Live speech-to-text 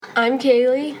I'm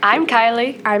Kaylee. I'm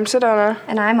Kylie. I'm Sedona.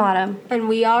 And I'm Autumn. And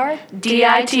we are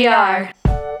DITR.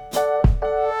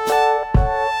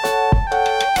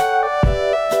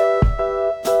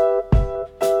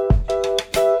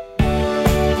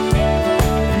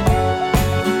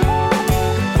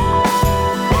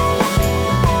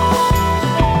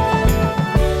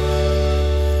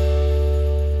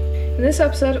 In this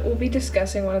episode, we'll be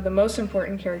discussing one of the most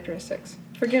important characteristics,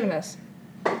 forgiveness.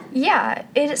 Yeah,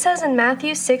 it says in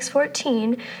Matthew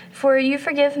 6:14, "For you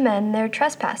forgive men their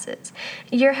trespasses,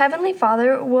 your heavenly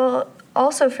Father will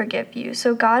also forgive you."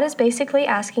 So God is basically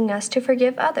asking us to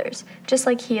forgive others, just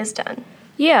like He has done.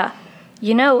 Yeah,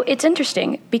 it's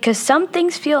interesting because some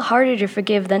things feel harder to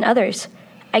forgive than others.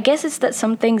 I guess it's that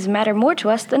some things matter more to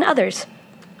us than others.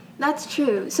 That's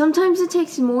true. Sometimes it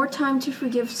takes more time to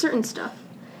forgive certain stuff.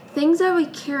 Things that we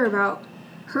care about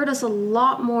hurt us a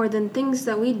lot more than things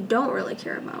that we don't really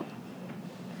care about.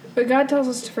 But God tells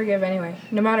us to forgive anyway,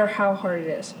 no matter how hard it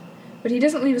is. But He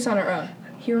doesn't leave us on our own.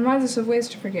 He reminds us of ways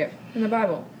to forgive in the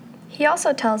Bible. He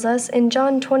also tells us in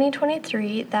John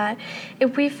 20:23 that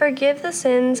if we forgive the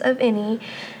sins of any,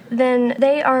 then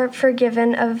they are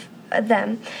forgiven of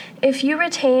them. If you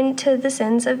retain to the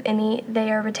sins of any,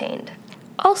 they are retained.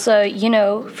 Also,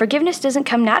 forgiveness doesn't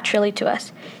come naturally to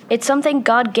us. It's something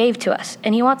God gave to us,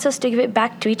 and He wants us to give it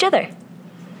back to each other.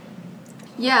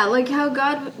 Yeah, like how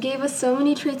God gave us so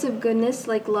many traits of goodness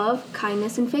like love,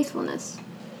 kindness, and faithfulness.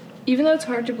 Even though it's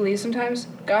hard to believe sometimes,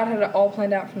 God had it all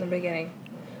planned out from the beginning.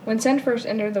 When sin first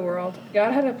entered the world,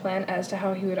 God had a plan as to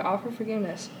how He would offer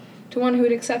forgiveness to one who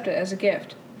would accept it as a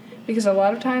gift. Because a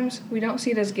lot of times, we don't see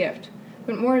it as a gift,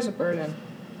 but more as a burden.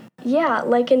 Yeah,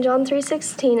 like in John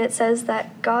 3:16, it says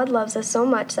that God loves us so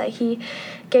much that He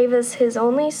gave us His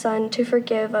only Son to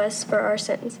forgive us for our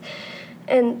sins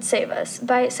and save us.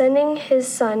 By sending His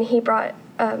Son, He brought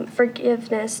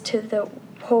forgiveness to the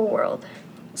whole world,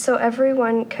 so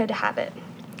everyone could have it.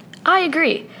 I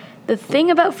agree. The thing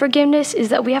about forgiveness is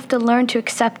that we have to learn to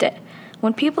accept it.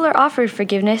 When people are offered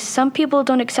forgiveness, some people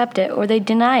don't accept it or they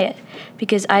deny it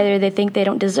because either they think they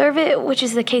don't deserve it, which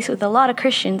is the case with a lot of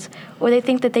Christians, or they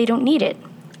think that they don't need it.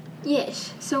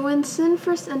 Yes, so when sin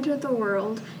first entered the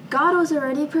world, God was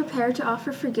already prepared to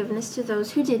offer forgiveness to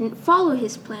those who didn't follow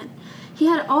His plan. He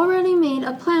had already made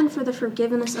a plan for the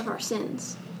forgiveness of our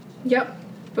sins. Yep,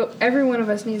 but every one of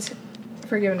us needs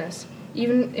forgiveness,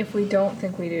 even if we don't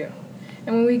think we do.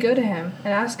 And when we go to Him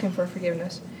and ask Him for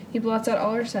forgiveness, He blots out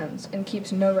all our sins and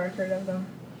keeps no record of them.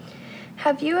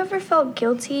 Have you ever felt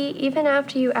guilty even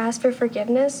after you ask for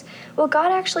forgiveness? Well,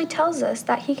 God actually tells us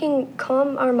that He can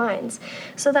calm our minds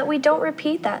so that we don't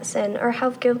repeat that sin or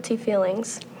have guilty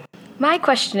feelings. My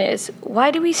question is,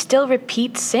 why do we still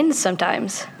repeat sins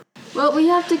sometimes? Well, we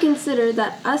have to consider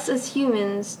that us as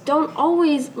humans don't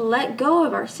always let go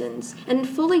of our sins and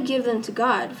fully give them to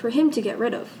God for Him to get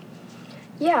rid of.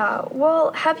 Yeah,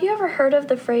 well, have you ever heard of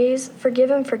the phrase, forgive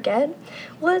and forget?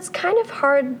 Well, it's kind of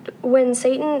hard when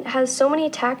Satan has so many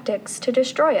tactics to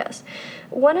destroy us.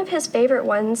 One of his favorite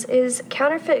ones is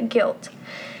counterfeit guilt.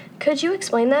 Could you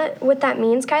explain what that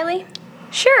means, Kylie?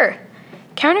 Sure.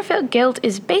 Counterfeit guilt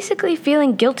is basically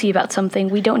feeling guilty about something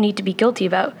we don't need to be guilty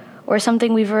about, or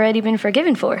something we've already been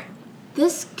forgiven for.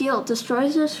 This guilt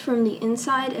destroys us from the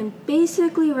inside and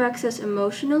basically wrecks us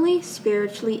emotionally,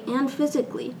 spiritually, and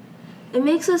physically. It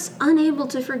makes us unable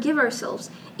to forgive ourselves,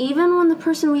 even when the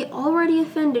person we already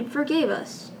offended forgave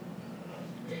us.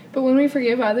 But when we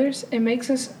forgive others, it makes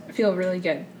us feel really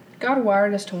good. God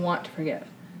wired us to want to forgive,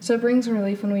 so it brings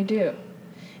relief when we do.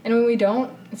 And when we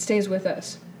don't, it stays with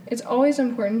us. It's always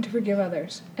important to forgive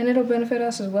others, and it'll benefit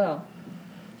us as well.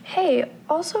 Hey,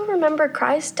 also remember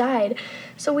Christ died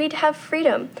so we'd have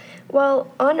freedom,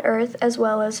 well, on earth as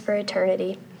well as for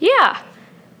eternity. Yeah.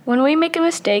 When we make a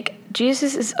mistake,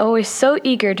 Jesus is always so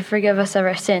eager to forgive us of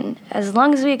our sin, as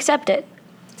long as we accept it.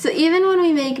 So even when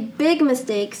we make big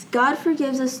mistakes, God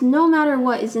forgives us no matter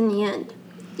what is in the end.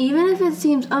 Even if it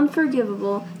seems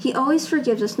unforgivable, He always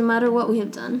forgives us no matter what we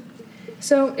have done.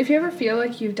 So if you ever feel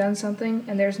like you've done something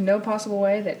and there's no possible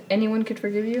way that anyone could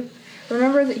forgive you,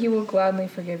 remember that He will gladly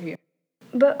forgive you.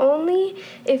 But only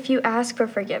if you ask for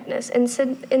forgiveness and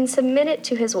submit it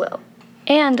to His will.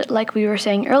 And, like we were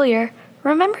saying earlier,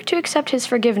 remember to accept His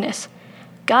forgiveness.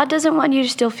 God doesn't want you to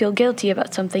still feel guilty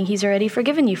about something He's already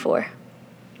forgiven you for.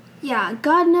 Yeah,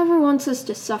 God never wants us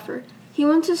to suffer. He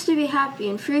wants us to be happy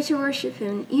and free to worship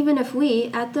Him, even if we,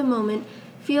 at the moment,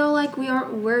 feel like we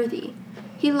aren't worthy.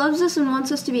 He loves us and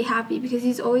wants us to be happy because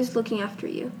He's always looking after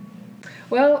you.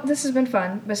 Well, this has been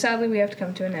fun, but sadly we have to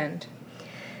come to an end.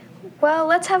 Well,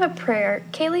 let's have a prayer.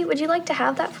 Kaylee, would you like to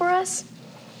have that for us?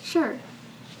 Sure.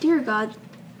 Dear God,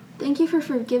 Thank you for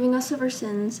forgiving us of our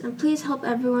sins, and please help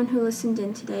everyone who listened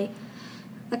in today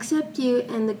accept you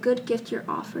and the good gift you're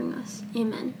offering us.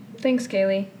 Amen. Thanks,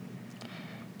 Kaylee.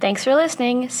 Thanks for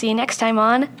listening. See you next time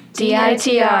on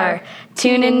DITR.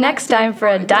 Tune in next time for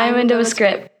a diamond of a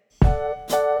script.